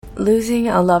Losing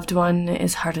a loved one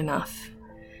is hard enough,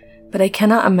 but I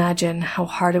cannot imagine how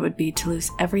hard it would be to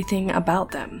lose everything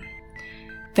about them.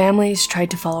 Families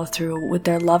tried to follow through with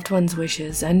their loved ones'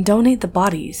 wishes and donate the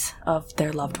bodies of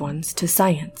their loved ones to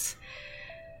science,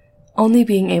 only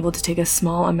being able to take a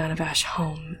small amount of ash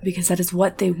home because that is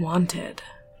what they wanted.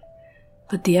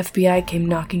 But the FBI came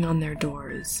knocking on their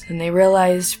doors, and they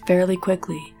realized fairly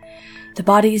quickly the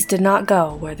bodies did not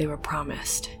go where they were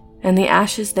promised, and the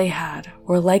ashes they had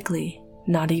were likely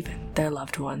not even their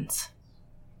loved ones.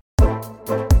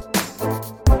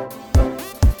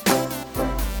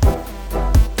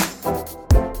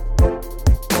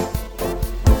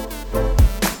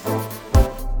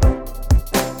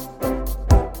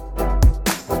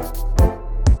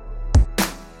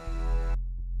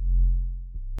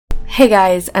 Hey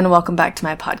guys, and welcome back to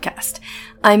my podcast.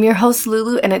 I'm your host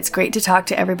Lulu, and it's great to talk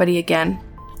to everybody again.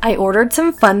 I ordered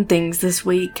some fun things this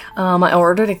week. I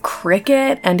ordered a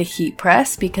Cricut and a heat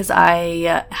press because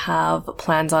I have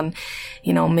plans on,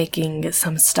 making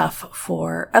some stuff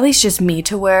for at least just me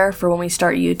to wear for when we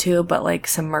start YouTube, but like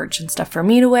some merch and stuff for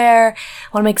me to wear. I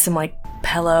want to make some like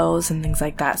pillows and things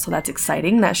like that, so that's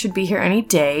exciting. That should be here any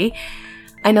day.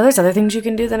 I know there's other things you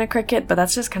can do than a Cricut, but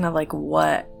that's just kind of like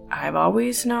what I've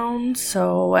always known.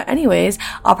 So anyways,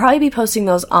 I'll probably be posting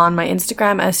those on my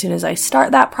Instagram as soon as I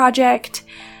start that project.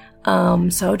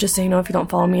 So just so you know, if you don't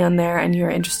follow me on there and you're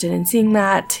interested in seeing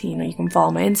that, you can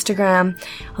follow my Instagram.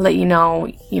 I'll let you know,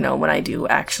 when I do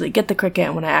actually get the Cricut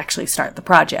and when I actually start the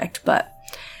project. But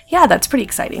yeah, that's pretty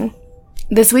exciting.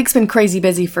 This week's been crazy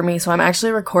busy for me, so I'm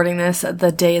actually recording this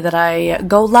the day that I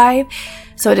go live.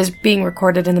 So it is being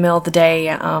recorded in the middle of the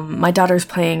day. My daughter's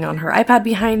playing on her iPad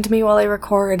behind me while I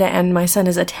record, and my son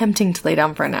is attempting to lay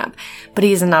down for a nap, but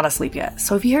he is not asleep yet.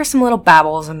 So if you hear some little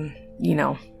babbles and,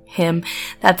 him,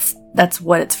 that's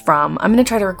what it's from. I'm going to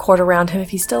try to record around him if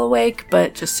he's still awake,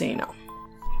 but just so you know.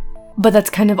 But that's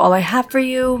kind of all I have for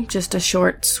you, just a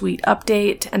short, sweet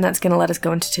update, and that's going to let us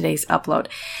go into today's upload.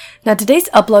 Now, today's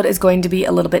upload is going to be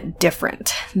a little bit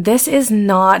different. This is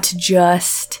not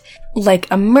just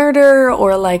like a murder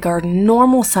or like our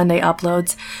normal Sunday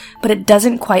uploads, but it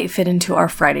doesn't quite fit into our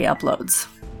Friday uploads.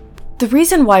 The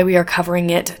reason why we are covering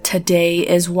it today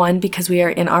is one, because we are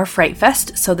in our Fright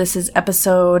Fest. So this is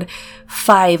episode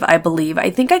 5, I believe. I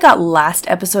think I got last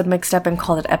episode mixed up and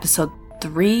called it episode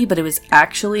 3, but it was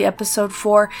actually episode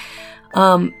 4.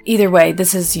 Either way,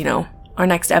 this is, our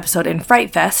next episode in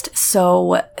Fright Fest.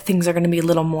 So things are going to be a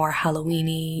little more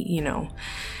Halloween-y,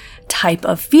 type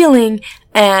of feeling.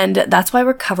 And that's why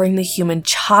we're covering the human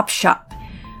chop shop.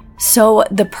 So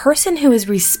the person who is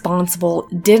responsible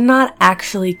did not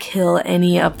actually kill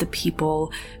any of the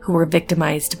people who were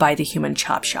victimized by the human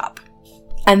chop shop.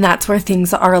 And that's where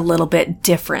things are a little bit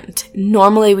different.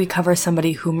 Normally we cover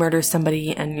somebody who murders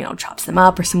somebody and, chops them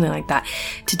up or something like that.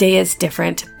 Today is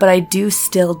different, but I do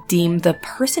still deem the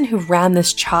person who ran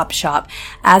this chop shop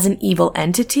as an evil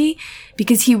entity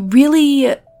because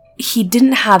he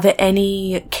didn't have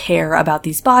any care about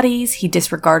these bodies. He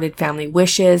disregarded family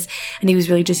wishes, and he was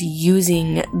really just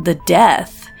using the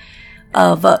death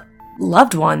of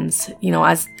loved ones,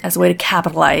 as a way to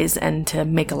capitalize and to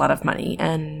make a lot of money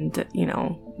and,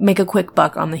 make a quick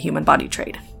buck on the human body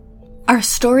trade. Our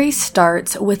story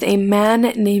starts with a man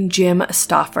named Jim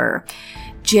Stauffer.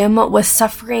 Jim was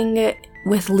suffering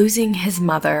with losing his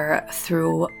mother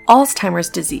through Alzheimer's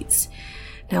disease.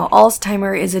 Now,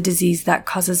 Alzheimer's is a disease that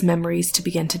causes memories to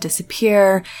begin to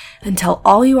disappear until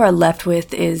all you are left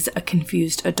with is a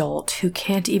confused adult who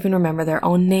can't even remember their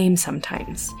own name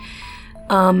sometimes.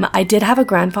 I did have a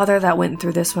grandfather that went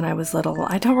through this when I was little.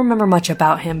 I don't remember much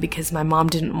about him because my mom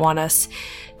didn't want us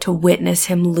to witness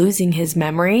him losing his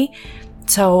memory.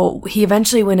 So he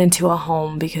eventually went into a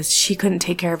home because she couldn't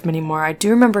take care of him anymore. I do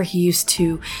remember he used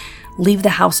to leave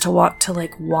the house to walk to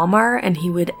like Walmart, and he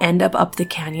would end up the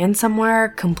canyon somewhere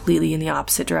completely in the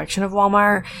opposite direction of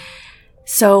Walmart.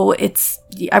 So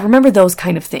I remember those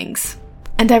kind of things.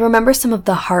 And I remember some of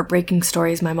the heartbreaking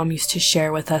stories my mom used to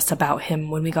share with us about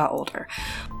him when we got older.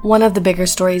 One of the bigger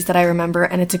stories that I remember,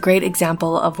 and it's a great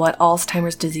example of what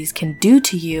Alzheimer's disease can do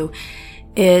to you,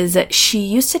 is she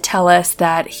used to tell us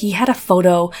that he had a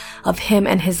photo of him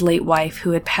and his late wife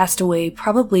who had passed away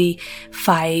probably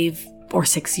 5 or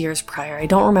 6 years prior. I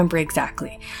don't remember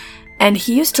exactly. And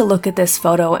he used to look at this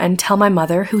photo and tell my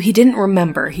mother, who he didn't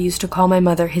remember. He used to call my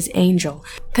mother his angel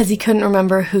because he couldn't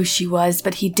remember who she was,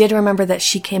 but he did remember that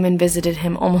she came and visited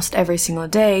him almost every single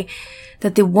day,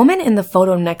 that the woman in the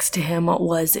photo next to him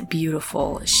was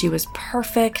beautiful. She was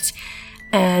perfect.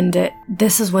 And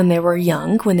this is when they were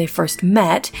young, when they first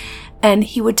met. And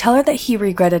he would tell her that he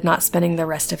regretted not spending the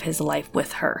rest of his life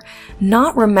with her,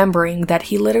 not remembering that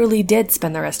he literally did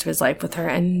spend the rest of his life with her,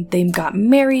 and they got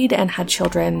married and had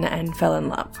children and fell in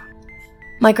love.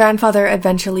 My grandfather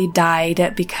eventually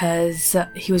died because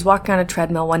he was walking on a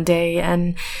treadmill one day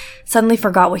and suddenly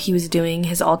forgot what he was doing.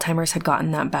 His Alzheimer's had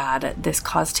gotten that bad. This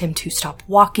caused him to stop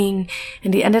walking,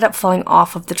 and he ended up falling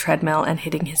off of the treadmill and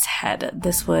hitting his head.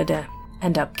 This would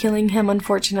end up killing him,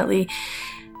 unfortunately.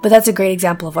 But that's a great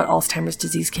example of what Alzheimer's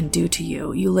disease can do to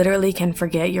you. You literally can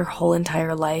forget your whole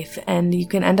entire life, and you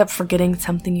can end up forgetting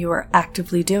something you were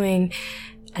actively doing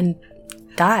and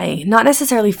die. Not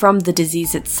necessarily from the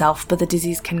disease itself, but the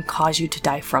disease can cause you to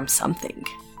die from something.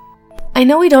 I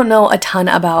know we don't know a ton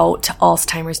about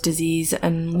Alzheimer's disease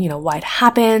and, why it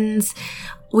happens.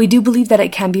 We do believe that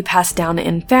it can be passed down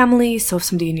in family, so if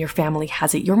somebody in your family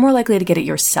has it, you're more likely to get it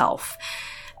yourself.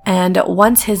 And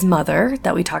once his mother,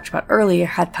 that we talked about earlier,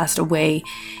 had passed away,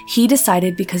 he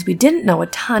decided, because we didn't know a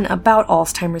ton about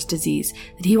Alzheimer's disease,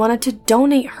 that he wanted to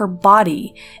donate her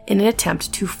body in an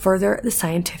attempt to further the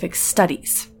scientific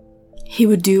studies. He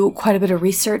would do quite a bit of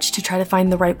research to try to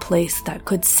find the right place that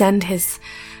could send his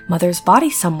mother's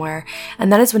body somewhere,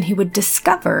 and that is when he would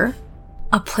discover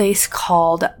a place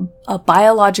called a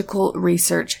Biological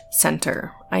Research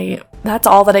Center. That's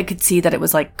all that I could see, that it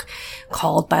was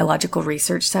called Biological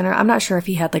Research Center. I'm not sure if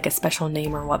he had a special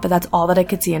name or what, but that's all that I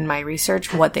could see in my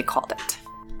research, what they called it.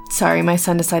 Sorry, my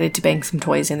son decided to bang some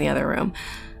toys in the other room.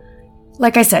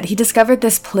 Like I said, he discovered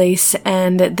this place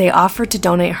and they offered to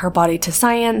donate her body to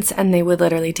science, and they would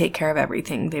literally take care of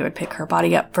everything. They would pick her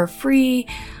body up for free.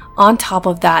 On top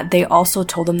of that, they also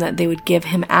told him that they would give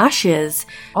him ashes.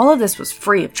 All of this was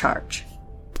free of charge.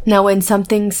 Now, when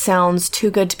something sounds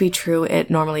too good to be true, it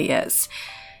normally is.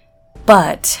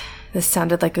 But this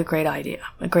sounded like a great idea,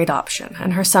 a great option,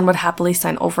 and her son would happily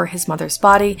sign over his mother's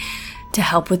body to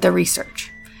help with the research.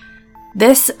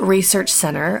 This research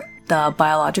center, the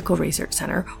Biological Research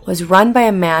Center, was run by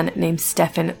a man named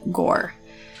Stephen Gore.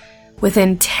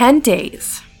 Within 10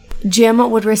 days, Jim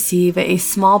would receive a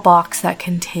small box that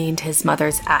contained his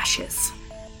mother's ashes.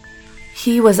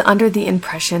 He was under the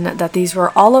impression that these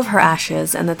were all of her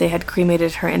ashes and that they had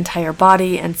cremated her entire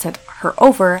body and sent her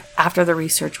over after the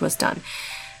research was done.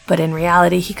 But in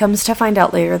reality, he comes to find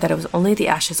out later that it was only the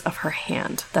ashes of her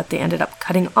hand that they ended up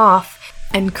cutting off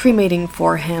and cremating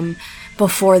for him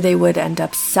before they would end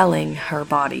up selling her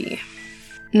body.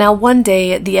 Now, one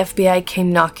day, the FBI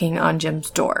came knocking on Jim's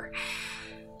door.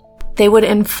 They would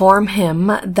inform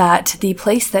him that the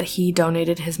place that he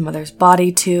donated his mother's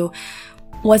body to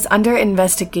was under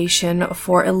investigation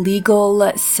for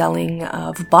illegal selling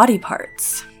of body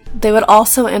parts. They would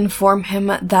also inform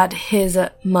him that his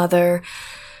mother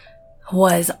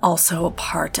was also a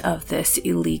part of this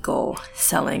illegal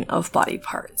selling of body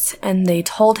parts. And they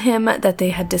told him that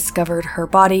they had discovered her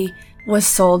body was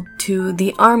sold to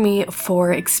the army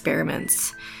for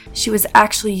experiments. She was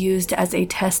actually used as a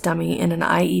test dummy in an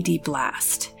IED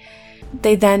blast.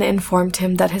 They then informed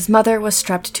him that his mother was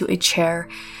strapped to a chair,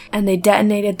 and they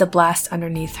detonated the blast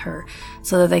underneath her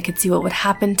so that they could see what would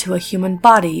happen to a human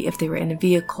body if they were in a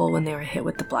vehicle when they were hit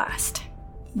with the blast.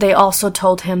 They also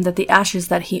told him that the ashes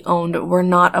that he owned were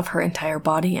not of her entire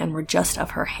body and were just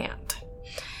of her hand.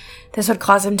 This would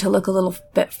cause him to look a little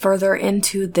bit further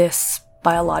into this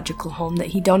biological home that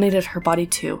he donated her body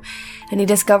to, and he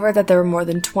discovered that there were more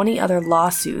than 20 other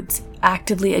lawsuits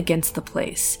actively against the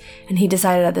place, and he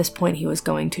decided at this point he was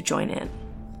going to join in.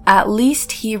 At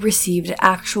least he received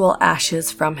actual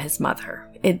ashes from his mother.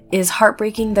 It is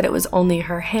heartbreaking that it was only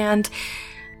her hand,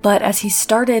 but as he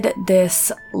started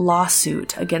this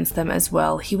lawsuit against them as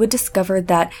well, he would discover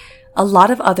that a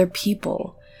lot of other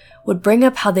people would bring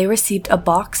up how they received a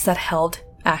box that held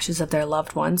ashes of their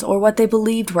loved ones, or what they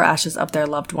believed were ashes of their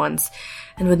loved ones.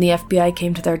 And when the FBI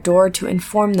came to their door to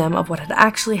inform them of what had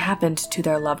actually happened to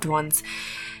their loved ones,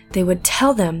 they would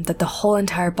tell them that the whole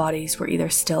entire bodies were either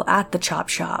still at the chop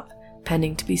shop,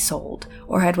 pending to be sold,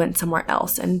 or had went somewhere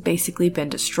else and basically been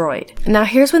destroyed. Now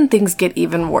here's when things get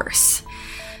even worse.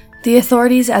 The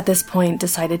authorities at this point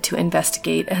decided to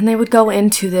investigate, and they would go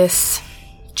into this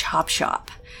chop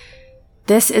shop.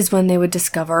 This is when they would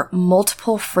discover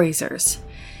multiple freezers.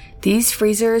 These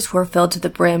freezers were filled to the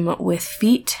brim with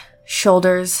feet,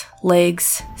 shoulders,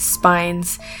 legs,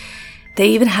 spines. They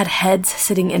even had heads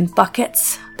sitting in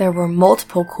buckets. There were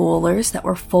multiple coolers that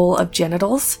were full of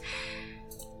genitals.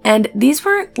 And these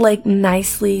weren't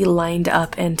nicely lined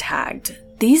up and tagged.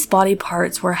 These body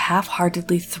parts were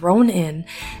half-heartedly thrown in,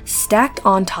 stacked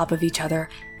on top of each other,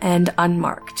 and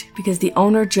unmarked because the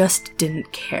owner just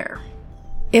didn't care.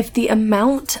 If the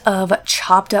amount of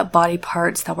chopped up body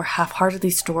parts that were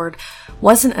half-heartedly stored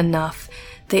wasn't enough,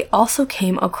 they also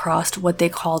came across what they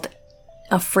called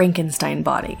a Frankenstein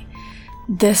body.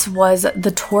 This was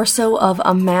the torso of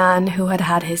a man who had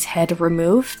had his head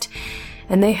removed,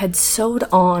 and they had sewed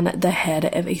on the head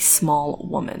of a small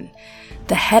woman.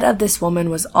 The head of this woman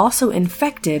was also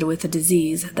infected with a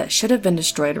disease that should have been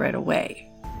destroyed right away.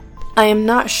 I am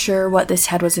not sure what this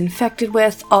head was infected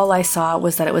with. All I saw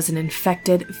was that it was an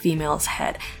infected female's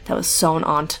head that was sewn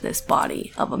onto this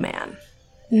body of a man.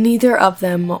 Neither of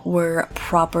them were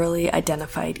properly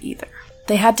identified either.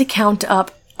 They had to count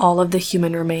up all of the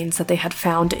human remains that they had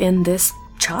found in this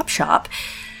chop shop,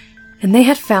 and they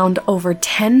had found over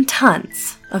 10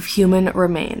 tons of human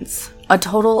remains, a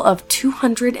total of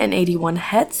 281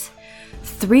 heads,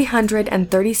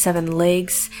 337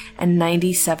 legs, and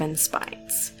 97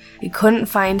 spines. We couldn't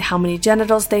find how many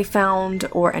genitals they found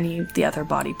or any of the other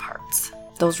body parts.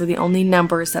 Those were the only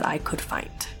numbers that I could find.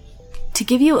 To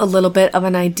give you a little bit of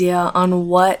an idea on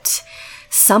what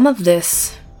some of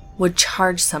this would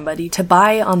charge somebody to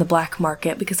buy on the black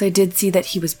market, because I did see that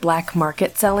he was black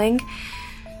market selling,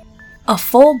 a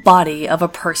full body of a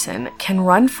person can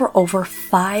run for over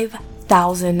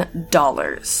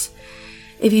 $5,000.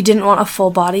 If you didn't want a full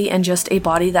body and just a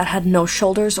body that had no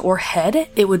shoulders or head,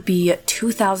 it would be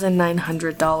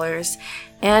 $2,900.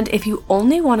 And if you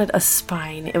only wanted a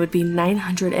spine, it would be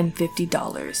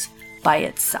 $950 by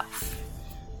itself.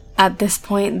 At this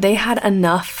point, they had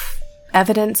enough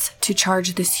evidence to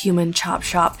charge this human chop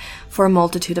shop for a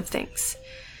multitude of things.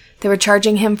 They were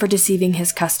charging him for deceiving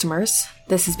his customers.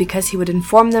 This is because he would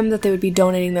inform them that they would be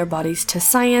donating their bodies to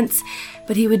science,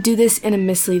 but he would do this in a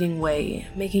misleading way,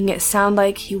 making it sound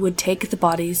like he would take the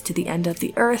bodies to the end of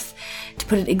the earth to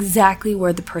put it exactly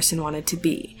where the person wanted to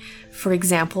be. For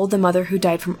example, the mother who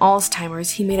died from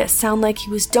Alzheimer's, he made it sound like he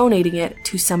was donating it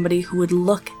to somebody who would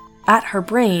look at her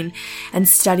brain and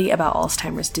study about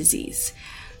Alzheimer's disease.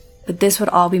 But this would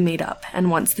all be made up, and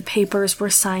once the papers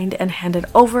were signed and handed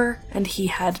over, and he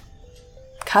had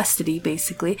custody,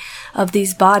 basically, of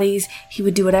these bodies, he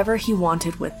would do whatever he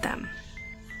wanted with them.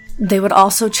 They would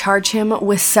also charge him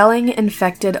with selling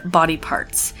infected body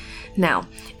parts. Now,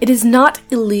 it is not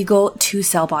illegal to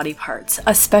sell body parts,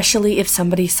 especially if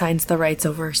somebody signs the rights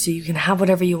over so you can have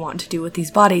whatever you want to do with these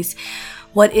bodies.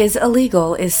 What is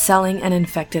illegal is selling an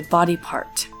infected body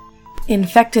part.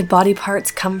 Infected body parts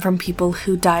come from people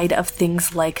who died of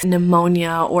things like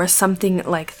pneumonia or something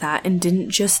like that and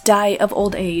didn't just die of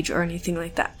old age or anything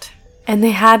like that. And they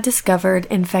had discovered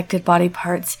infected body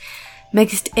parts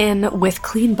mixed in with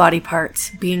clean body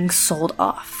parts being sold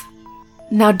off.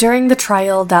 Now, during the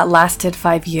trial that lasted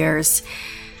 5 years,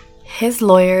 his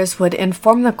lawyers would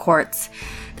inform the courts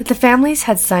that the families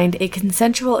had signed a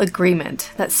consensual agreement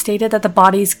that stated that the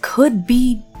bodies could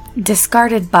be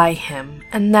discarded by him,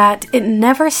 and that it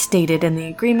never stated in the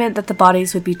agreement that the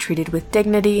bodies would be treated with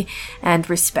dignity and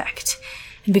respect.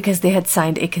 And because they had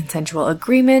signed a consensual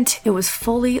agreement, it was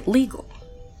fully legal.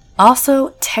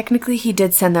 Also, technically he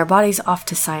did send their bodies off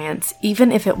to science,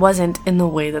 even if it wasn't in the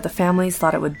way that the families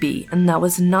thought it would be, and that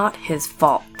was not his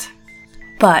fault.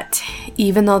 But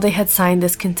even though they had signed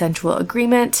this consensual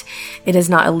agreement, it is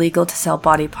not illegal to sell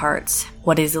body parts.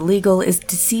 What is illegal is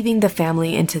deceiving the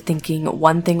family into thinking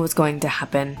one thing was going to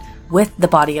happen with the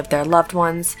body of their loved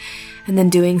ones, and then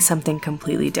doing something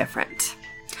completely different.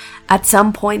 At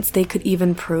some points, they could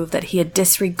even prove that he had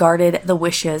disregarded the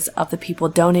wishes of the people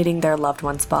donating their loved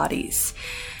ones' bodies.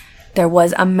 There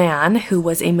was a man who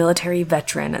was a military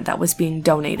veteran that was being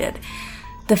donated.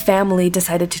 The family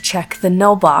decided to check the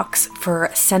no box for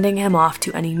sending him off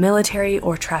to any military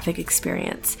or traffic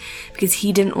experience because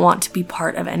he didn't want to be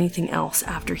part of anything else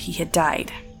after he had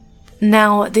died.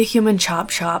 Now, the human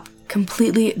chop shop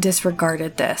completely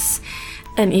disregarded this,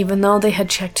 and even though they had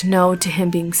checked no to him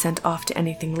being sent off to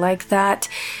anything like that,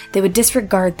 they would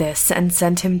disregard this and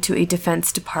send him to a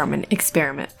Defense Department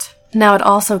experiment. Now, it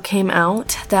also came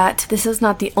out that this is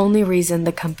not the only reason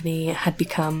the company had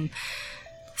become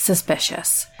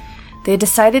suspicious. They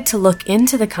decided to look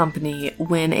into the company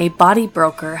when a body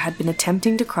broker had been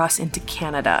attempting to cross into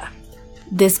Canada.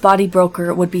 This body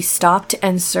broker would be stopped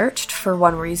and searched for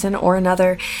one reason or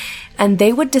another, and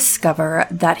they would discover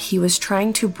that he was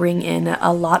trying to bring in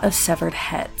a lot of severed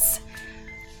heads.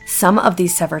 Some of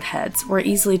these severed heads were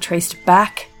easily traced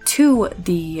back to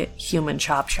the human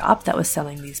chop shop that was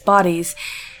selling these bodies,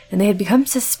 and they had become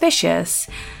suspicious,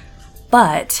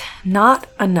 but not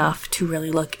enough to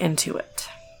really look into it.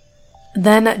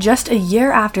 Then, just a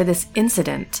year after this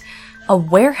incident, a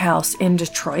warehouse in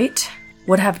Detroit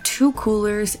would have 2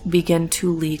 coolers begin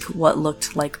to leak what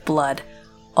looked like blood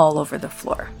all over the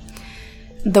floor.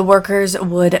 The workers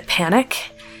would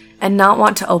panic and not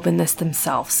want to open this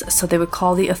themselves, so they would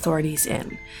call the authorities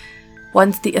in.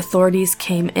 Once the authorities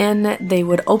came in, they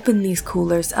would open these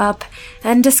coolers up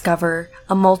and discover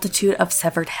a multitude of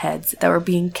severed heads that were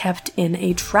being kept in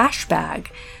a trash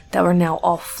bag that were now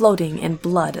all floating in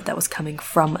blood that was coming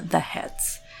from the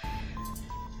heads.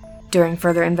 During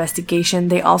further investigation,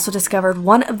 they also discovered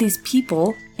one of these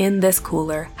people in this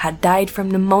cooler had died from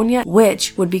pneumonia,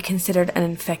 which would be considered an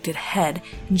infected head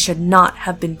and should not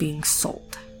have been being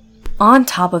sold. On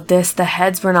top of this, the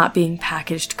heads were not being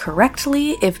packaged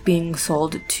correctly if being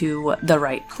sold to the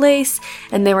right place,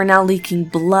 and they were now leaking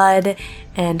blood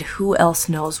and who else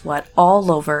knows what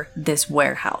all over this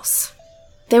warehouse.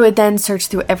 They would then search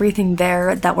through everything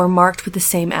there that were marked with the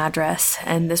same address,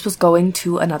 and this was going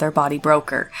to another body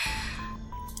broker.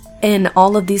 In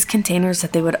all of these containers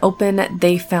that they would open,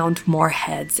 they found more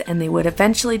heads, and they would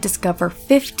eventually discover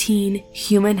 15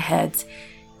 human heads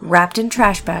wrapped in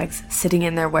trash bags sitting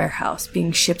in their warehouse,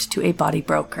 being shipped to a body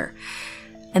broker.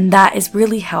 And that is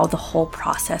really how the whole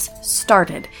process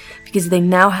started, because they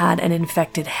now had an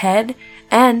infected head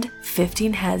and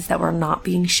 15 heads that were not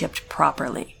being shipped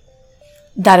properly.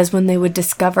 That is when they would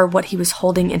discover what he was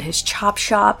holding in his chop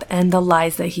shop and the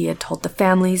lies that he had told the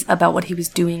families about what he was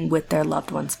doing with their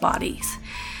loved ones' bodies.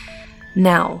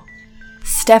 Now,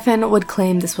 Stefan would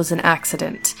claim this was an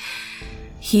accident.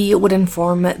 He would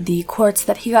inform the courts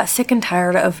that he got sick and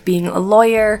tired of being a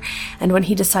lawyer, and when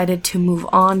he decided to move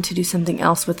on to do something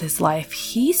else with his life,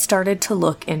 he started to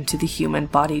look into the human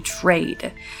body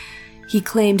trade. He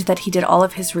claimed that he did all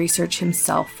of his research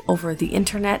himself over the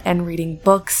internet and reading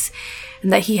books,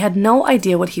 and that he had no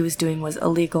idea what he was doing was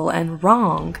illegal and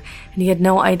wrong, and he had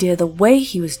no idea the way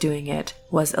he was doing it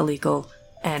was illegal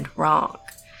and wrong.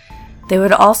 They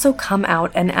would also come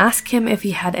out and ask him if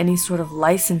he had any sort of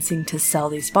licensing to sell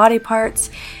these body parts,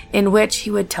 in which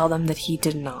he would tell them that he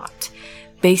did not.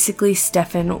 Basically,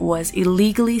 Stefan was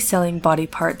illegally selling body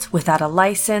parts without a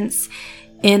license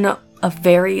in a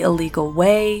very illegal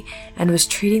way and was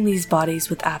treating these bodies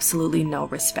with absolutely no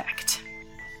respect.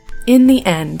 In the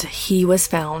end, he was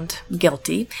found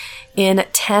guilty in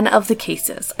 10 of the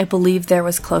cases. I believe there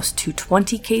was close to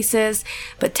 20 cases,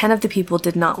 but 10 of the people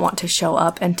did not want to show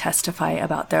up and testify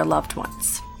about their loved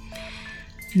ones.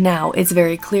 Now, it's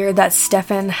very clear that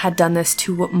Stefan had done this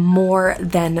to more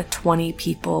than 20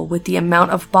 people with the amount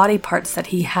of body parts that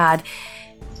he had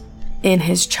in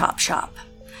his chop shop.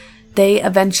 They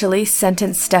eventually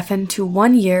sentenced Stefan to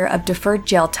 1 year of deferred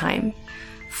jail time,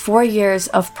 4 years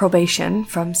of probation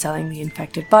from selling the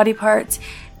infected body parts,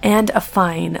 and a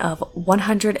fine of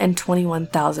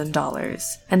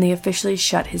 $121,000, and they officially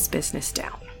shut his business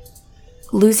down.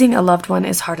 Losing a loved one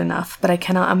is hard enough, but I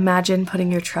cannot imagine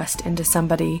putting your trust into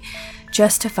somebody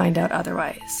just to find out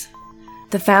otherwise.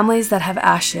 The families that have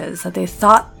ashes that they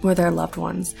thought were their loved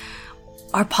ones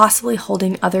are possibly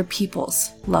holding other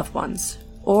people's loved ones,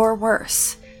 or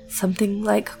worse, something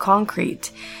like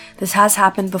concrete. This has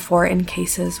happened before in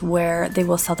cases where they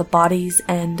will sell the bodies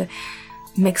and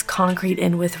mix concrete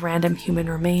in with random human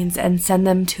remains and send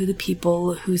them to the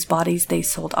people whose bodies they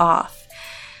sold off.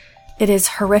 It is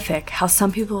horrific how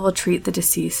some people will treat the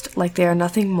deceased like they are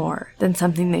nothing more than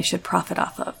something they should profit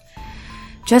off of.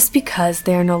 Just because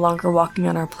they are no longer walking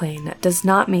on our plane does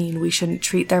not mean we shouldn't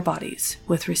treat their bodies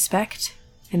with respect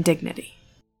and dignity.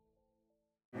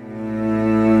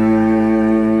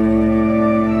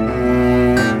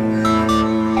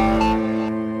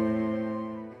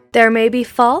 There may be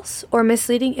false or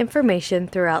misleading information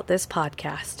throughout this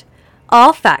podcast.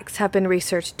 All facts have been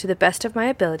researched to the best of my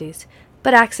abilities,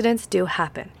 but accidents do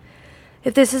happen.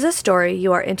 If this is a story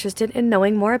you are interested in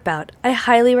knowing more about, I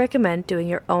highly recommend doing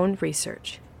your own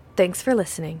research. Thanks for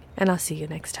listening, and I'll see you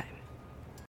next time.